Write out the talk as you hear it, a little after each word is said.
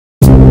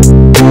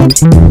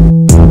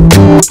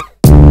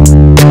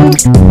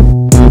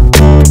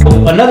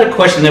Another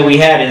question that we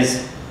had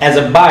is, as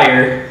a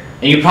buyer,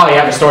 and you probably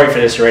have a story for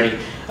this already,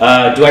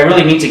 do I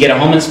really need to get a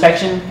home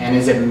inspection, and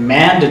is it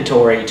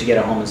mandatory to get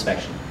a home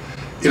inspection?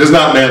 It is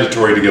not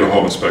mandatory to get a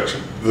home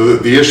inspection.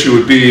 The issue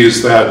would be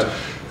is that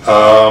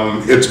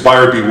it's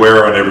buyer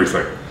beware on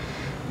everything.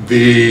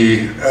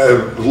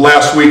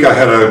 Last week I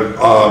had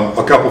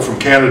a couple from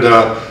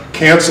Canada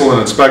cancel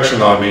an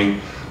inspection on me.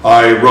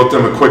 I wrote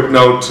them a quick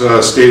note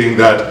stating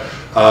that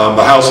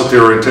the house that they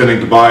were intending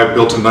to buy,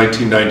 built in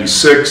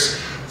 1996,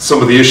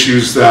 some of the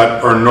issues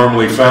that are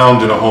normally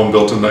found in a home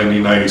built in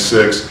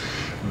 1996,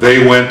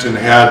 they went and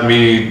had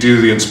me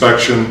do the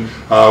inspection.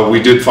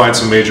 We did find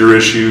some major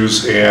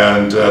issues,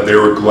 and they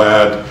were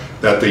glad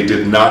that they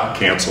did not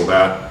cancel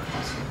that.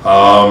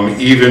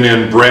 Even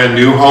in brand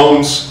new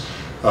homes,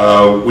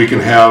 we can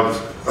have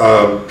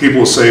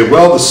people say,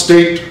 well, the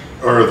state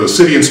or the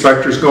city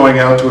inspector's going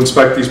out to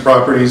inspect these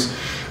properties.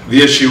 The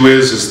issue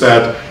is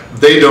that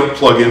they don't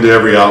plug into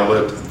every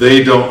outlet.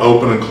 They don't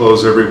open and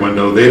close every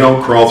window. They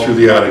don't crawl through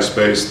the attic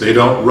space. They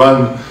don't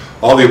run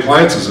all the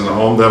appliances in the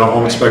home that a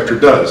home inspector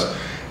does.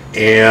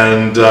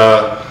 And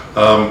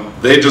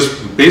they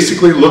just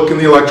basically look in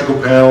the electrical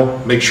panel,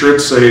 make sure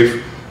it's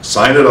safe,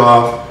 sign it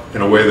off,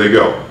 and away they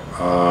go.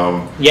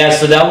 Yeah,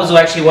 so that was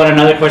actually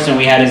another question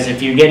we had is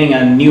if you're getting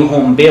a new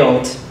home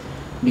built,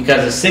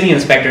 because the city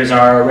inspectors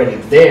are already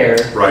there,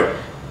 right?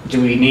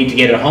 Do we need to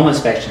get a home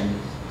inspection?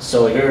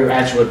 So your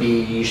answer would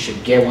be you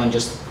should get one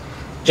just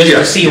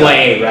yes, for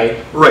CYA, yeah. Right?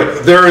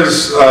 Right. There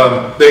is,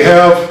 they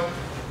have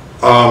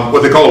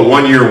what they call a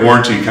 1-year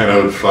warranty kind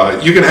of,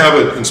 you can have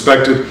it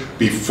inspected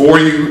before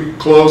you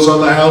close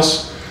on the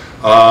house,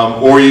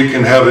 or you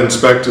can have it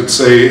inspected,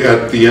 say,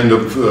 at the end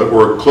of,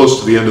 or close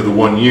to the end of the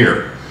 1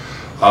 year.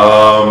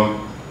 And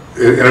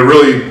it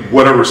really,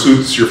 whatever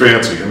suits your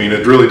fancy. I mean,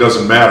 it really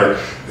doesn't matter.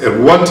 At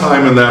one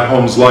time in that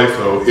home's life,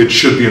 though, it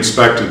should be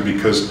inspected,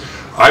 because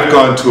I've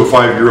gone to a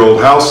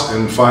 5-year-old house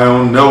and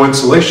found no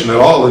insulation at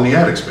all in the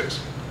attic space.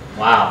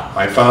 Wow.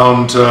 I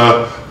found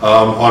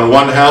on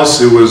one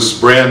house, it was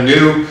brand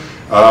new.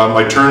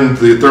 I turned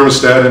the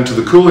thermostat into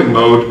the cooling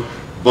mode.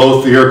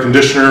 Both the air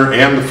conditioner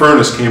and the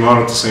furnace came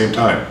on at the same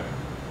time.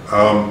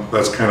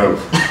 That's kind of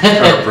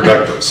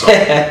productive, so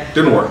it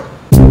didn't work.